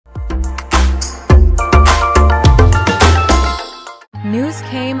News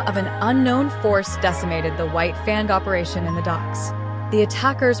came of an unknown force decimated the White Fang operation in the docks. The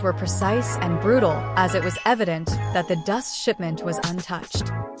attackers were precise and brutal, as it was evident that the dust shipment was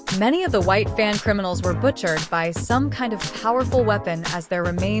untouched. Many of the White Fang criminals were butchered by some kind of powerful weapon as their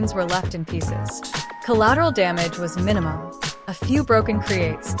remains were left in pieces. Collateral damage was minimum. A few broken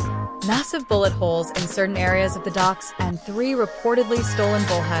crates, massive bullet holes in certain areas of the docks, and 3 reportedly stolen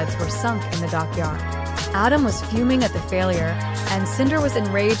bullheads were sunk in the dockyard. Adam was fuming at the failure, and Cinder was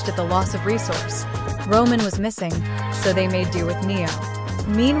enraged at the loss of resource. Roman was missing, so they made do with Neo.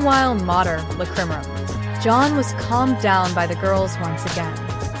 Meanwhile, Mater Lacrimarum. John was calmed down by the girls once again.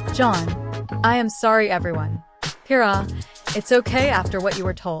 John, I am sorry, everyone. Pyrrha, it's okay after what you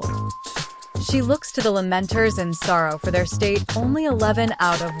were told. She looks to the lamenters in sorrow for their state. Only 11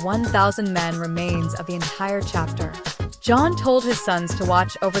 out of 1,000 men remains of the entire chapter. John told his sons to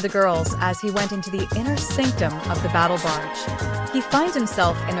watch over the girls as he went into the inner sanctum of the battle barge. He finds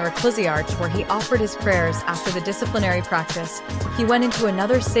himself in the Ecclesiarch where he offered his prayers after the disciplinary practice. He went into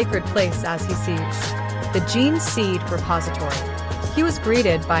another sacred place as he sees the Gene Seed Repository. He was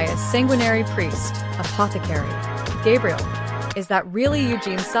greeted by a sanguinary priest, apothecary. Gabriel, is that really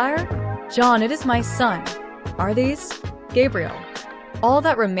Eugene, sire? John, it is my son. Are these? Gabriel, all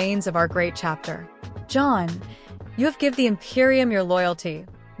that remains of our great chapter. John, you have given the Imperium your loyalty,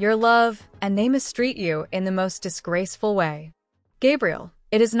 your love, and they mistreat you in the most disgraceful way. Gabriel,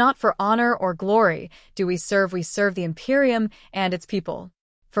 it is not for honor or glory do we serve the Imperium and its people.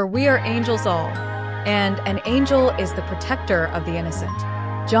 For we are angels all, and an angel is the protector of the innocent.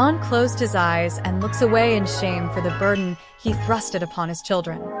 John closed his eyes and looks away in shame for the burden he thrusted upon his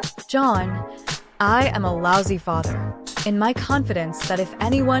children. John, I am a lousy father, in my confidence that if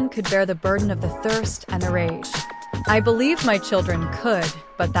anyone could bear the burden of the thirst and the rage, I believe my children could,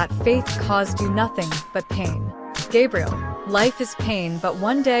 but that faith caused you nothing but pain. Gabriel, life is pain, but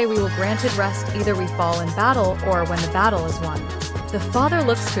one day we will granted rest, either we fall in battle or when the battle is won. The father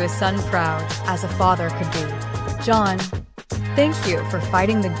looks to his son proud, as a father could be. John, thank you for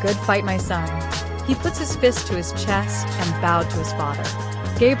fighting the good fight, my son. He puts his fist to his chest and bowed to his father.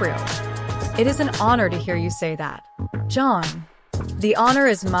 Gabriel, it is an honor to hear you say that. John, the honor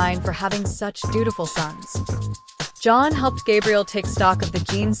is mine for having such dutiful sons. John helped Gabriel take stock of the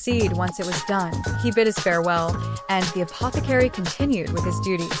Gene Seed. Once it was done, he bid his farewell, and the apothecary continued with his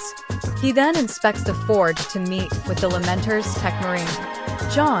duties. He then inspects the forge to meet with the Lamenter's Tech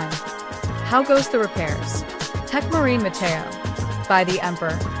Marine. John, how goes the repairs? Tech Marine Matteo. By the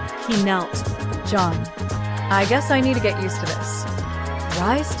Emperor. He knelt. John, I guess I need to get used to this.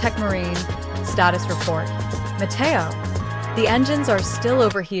 Rise Tech Marine. Status report. Matteo, the engines are still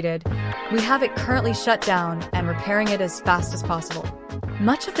overheated. We have it currently shut down and repairing it as fast as possible.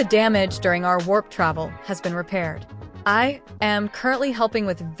 Much of the damage during our warp travel has been repaired. I am currently helping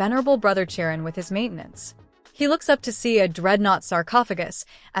with Venerable Brother Chiron with his maintenance. He looks up to see a dreadnought sarcophagus,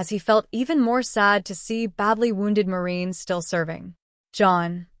 as he felt even more sad to see badly wounded Marines still serving.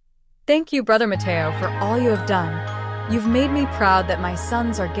 John, thank you, Brother Matteo, for all you have done. You've made me proud that my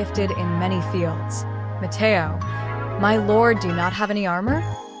sons are gifted in many fields. Matteo, my lord, do you not have any armor?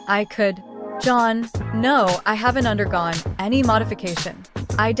 I could. John, no, I haven't undergone any modification.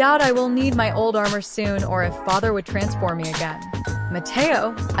 I doubt I will need my old armor soon, or if father would transform me again.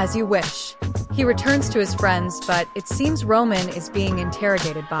 Matteo, as you wish. He returns to his friends, but it seems Roman is being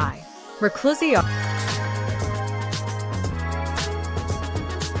interrogated by Reclusio.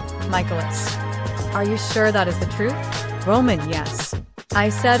 Michaelis, are you sure that is the truth? Roman, yes. I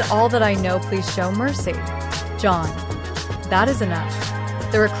said all that I know, please show mercy. John, that is enough.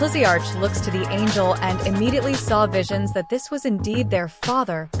 The Ecclesiarch looks to the angel and immediately saw visions that this was indeed their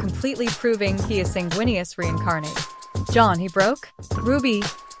father, completely proving he is Sanguinius reincarnate. John, he broke? RWBY.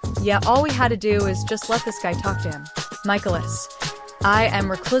 Yeah, all we had to do is just let this guy talk to him. Michaelis. I am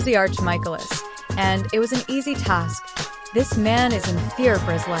Ecclesiarch Michaelis, and it was an easy task. This man is in fear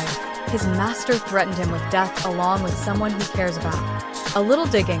for his life. His master threatened him with death along with someone he cares about. A little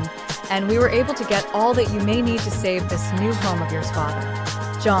digging, and we were able to get all that you may need to save this new home of yours, father.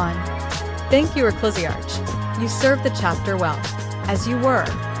 John, thank you, Ecclesiarch. You served the chapter well, as you were.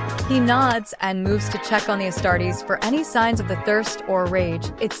 He nods and moves to check on the Astartes for any signs of the thirst or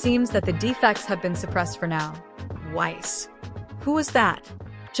rage. It seems that the defects have been suppressed for now. Weiss. Who was that?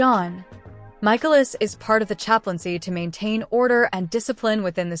 John. Michaelis is part of the chaplaincy to maintain order and discipline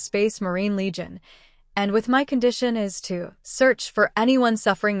within the Space Marine Legion, and with my condition is to search for anyone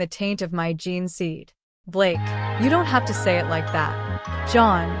suffering the taint of my gene seed. Blake, you don't have to say it like that.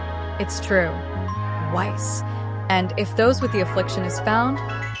 John, it's true. Weiss. And if those with the affliction is found,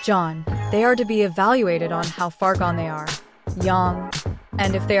 John, they are to be evaluated on how far gone they are. Young,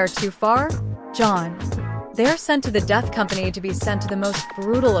 And if they are too far, Jaune. They are sent to the Death Company to be sent to the most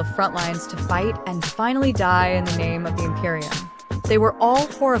brutal of frontlines to fight and finally die in the name of the Imperium. They were all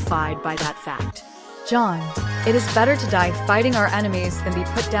horrified by that fact. Jaune, it is better to die fighting our enemies than be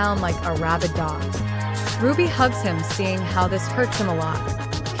put down like a rabid dog. RWBY hugs him, seeing how this hurts him a lot.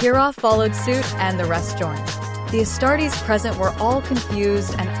 Pyrrha followed suit and the rest joined. The Astartes present were all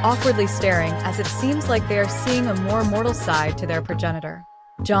confused and awkwardly staring, as it seems like they are seeing a more mortal side to their progenitor.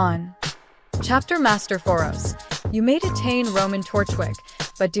 Jaune. Chapter Master Phoros, you may detain Roman Torchwick,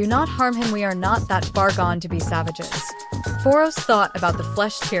 but do not harm him. We are not that far gone to be savages. Phoros thought about the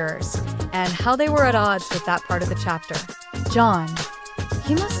flesh-tearers and how they were at odds with that part of the chapter. Jaune.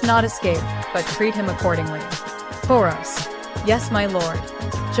 He must not escape, but treat him accordingly. Phoros. Yes, my lord.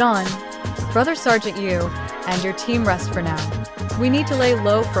 Jaune. Brother Sergeant, you and your team rest for now. We need to lay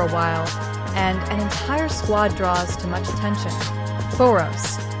low for a while, and an entire squad draws too much attention.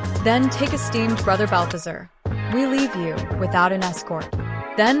 Phoros. Then take esteemed Brother Balthazar. We leave you without an escort.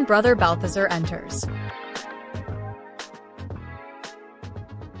 Then Brother Balthazar enters.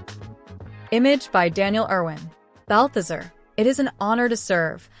 Image by Daniel Irwin. Balthazar, it is an honor to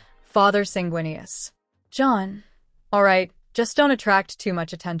serve. Father Sanguinius. Jaune. All right, just don't attract too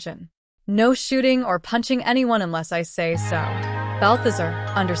much attention. No shooting or punching anyone unless I say so. Balthazar,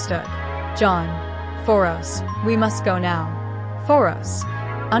 understood. Jaune. Phoros, we must go now. Phoros.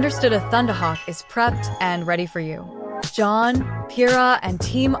 Understood. A Thunderhawk is prepped and ready for you. Jaune, Pyrrha, and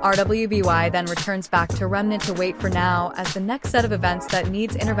Team RWBY then returns back to Remnant to wait for now, as the next set of events that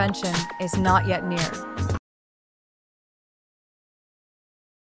needs intervention is not yet near.